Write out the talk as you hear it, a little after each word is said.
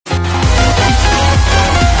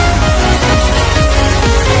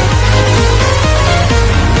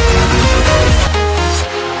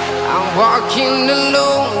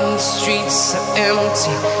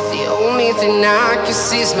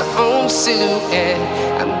see is my own silhouette.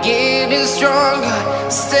 I'm getting stronger,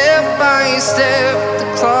 step by step. The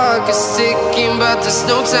clock is ticking, but there's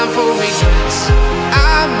no time for regrets.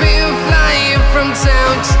 I've been flying from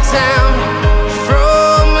town to town,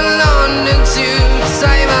 from London to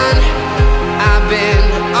Taiwan. I've been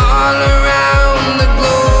all around the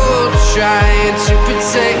globe, trying to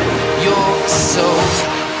protect your soul.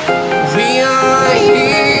 We are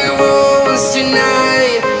heroes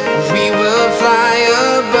tonight. We will fly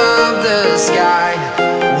above the sky.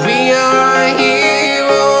 We are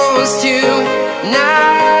heroes tonight.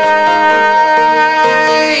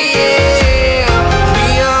 Yeah. We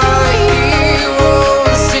are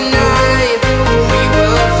heroes tonight. We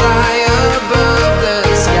will fly above the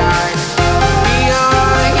sky. We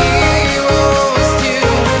are heroes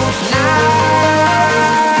tonight.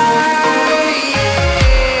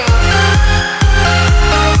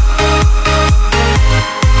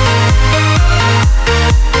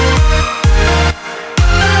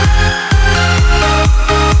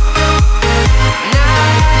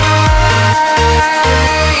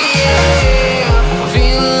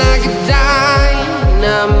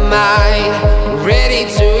 Ready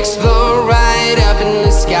to explore right up in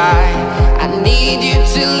the sky. I need you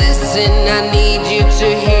to listen, I need you to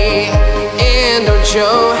hear, and don't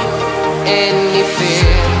show any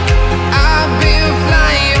fear. I've been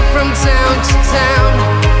flying from town to town,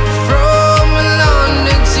 from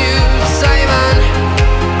London to Taiwan.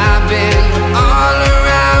 I've been all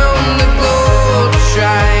around the globe,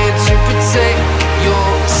 trying to protect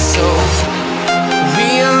your soul. We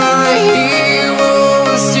are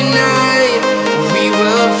heroes tonight. We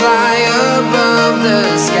will fly above the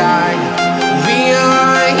sky. We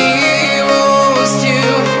are heroes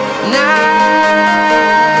tonight.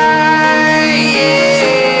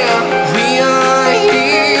 Yeah. We are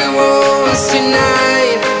heroes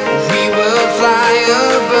tonight. We will fly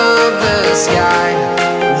above the sky.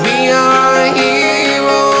 We are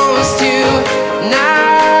heroes tonight.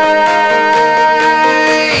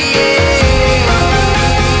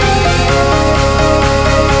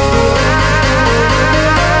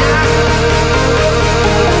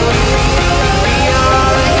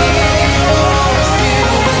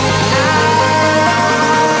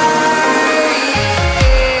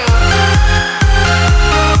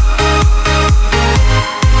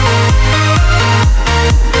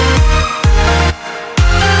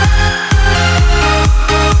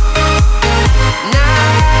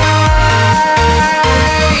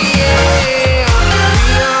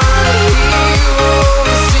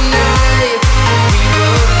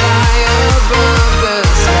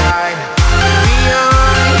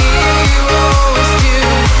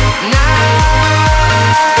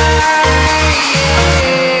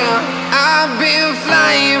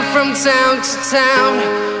 Town to town,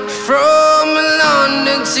 from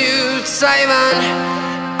London to Taiwan.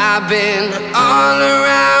 I've been all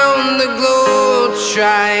around the globe,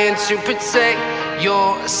 trying to protect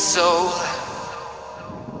your soul.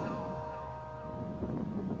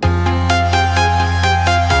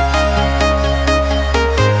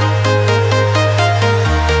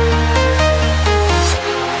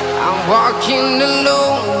 I'm walking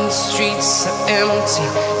alone, the streets are empty.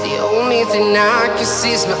 The only thing I can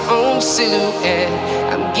see is my own silhouette.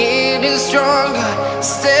 I'm getting stronger,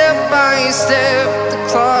 step by step. The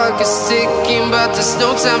clock is ticking, but there's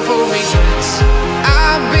no time for regrets.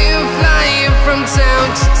 I've been flying from town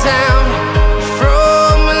to town,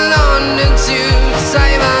 from London to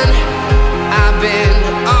Taiwan. I've been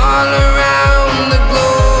all around the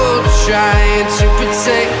globe, trying to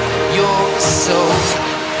protect your soul.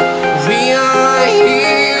 We are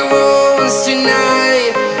heroes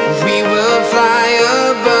tonight. We will fly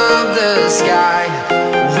above the sky.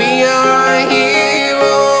 We are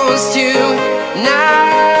heroes tonight.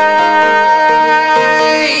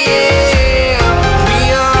 Yeah. We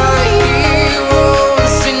are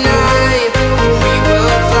heroes tonight. We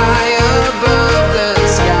will fly above the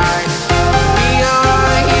sky. We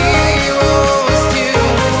are heroes tonight.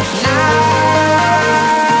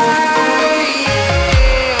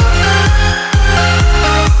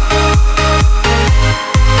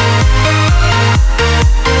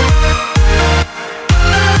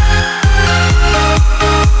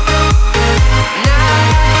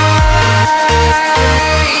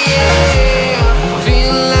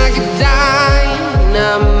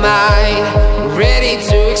 Ready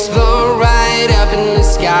to explore right up in the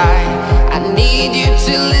sky. I need you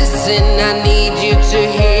to listen, I need you to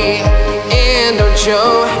hear, and don't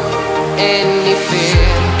show any fear.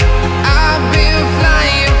 I've been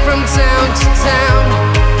flying from town to town,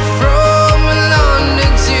 from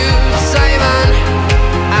London to Taiwan.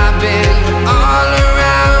 I've been all around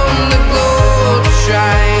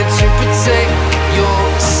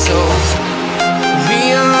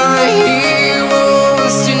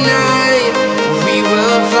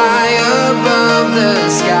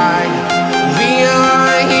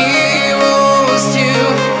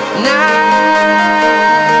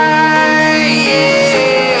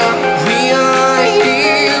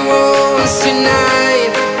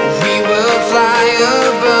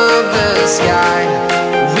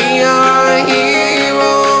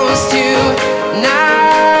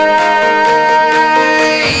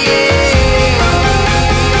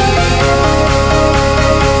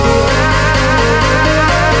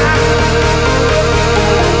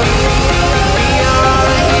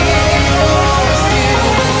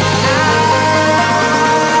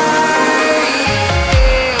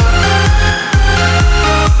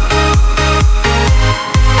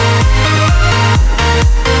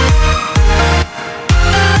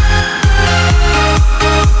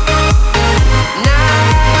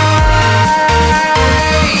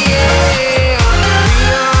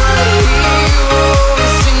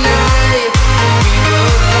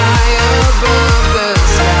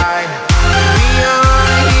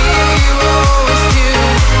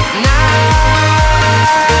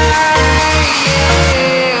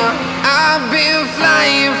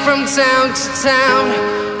town to town,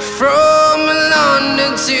 from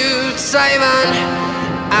London to Taiwan.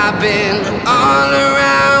 I've been all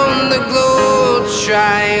around the globe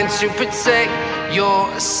trying to protect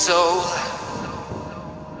your soul.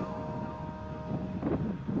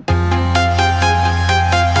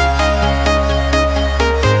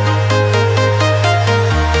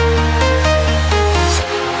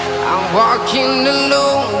 Walking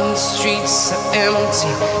alone, the streets are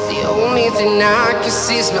empty. The only thing I can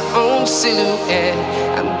see is my own silhouette.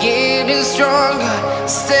 I'm getting stronger,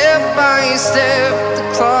 step by step. The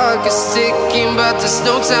clock is ticking, but there's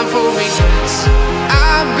no time for regrets.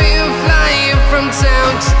 I've been flying from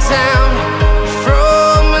town to town,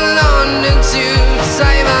 from London to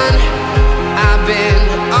Taiwan. I've been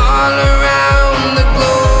all around the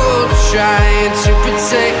globe trying to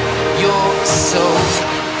protect your soul.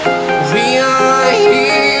 We are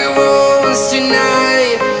heroes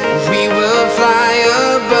tonight. We will fly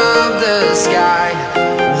above the sky.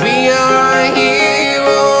 We are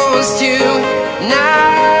heroes tonight.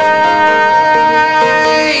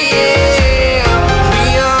 Yeah.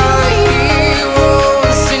 We are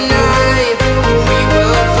heroes tonight. We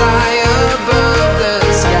will fly above the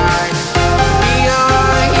sky. We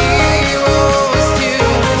are heroes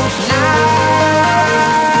tonight.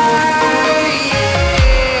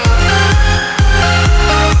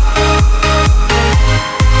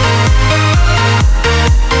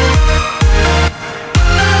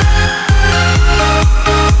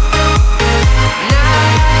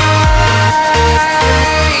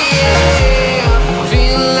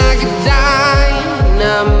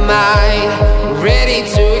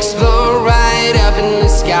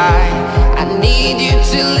 I need you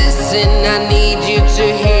to listen, I need you to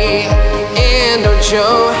hear, and don't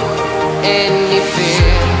show any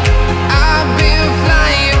fear. I've been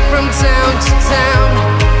flying from town to town,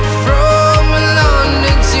 from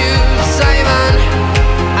London to Taiwan.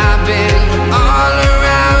 I've been all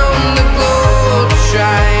around the globe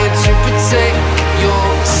trying to protect your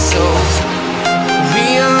soul. We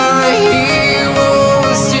are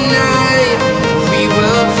heroes tonight. We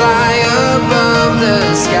will fly above the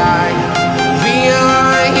sky. We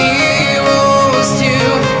are heroes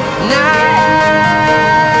tonight.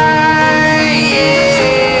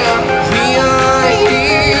 Yeah. We are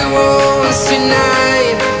heroes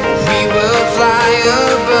tonight. We will fly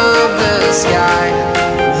above the sky.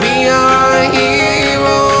 We are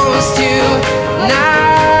heroes tonight.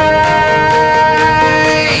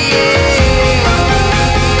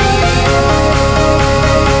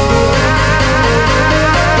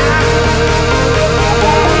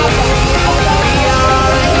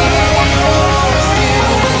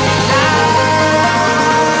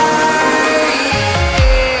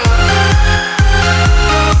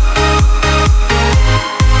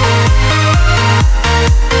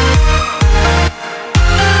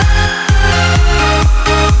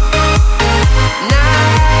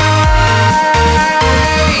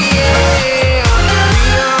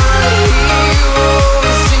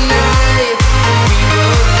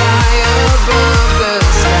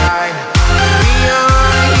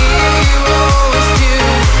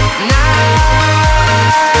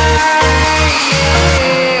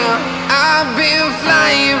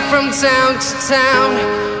 Town to town,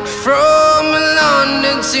 from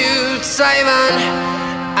London to Taiwan.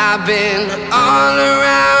 I've been all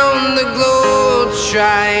around the globe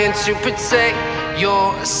trying to protect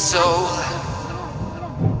your soul.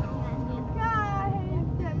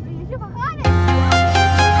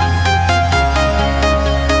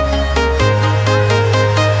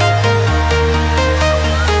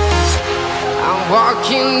 I'm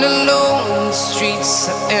walking alone, the streets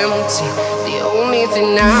are empty. The only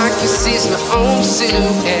thing I can see is my own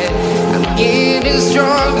silhouette. I'm getting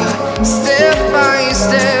stronger, step by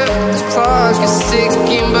step. The clock is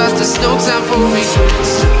ticking, but there's no time for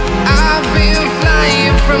regrets. I've been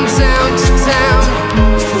flying from town to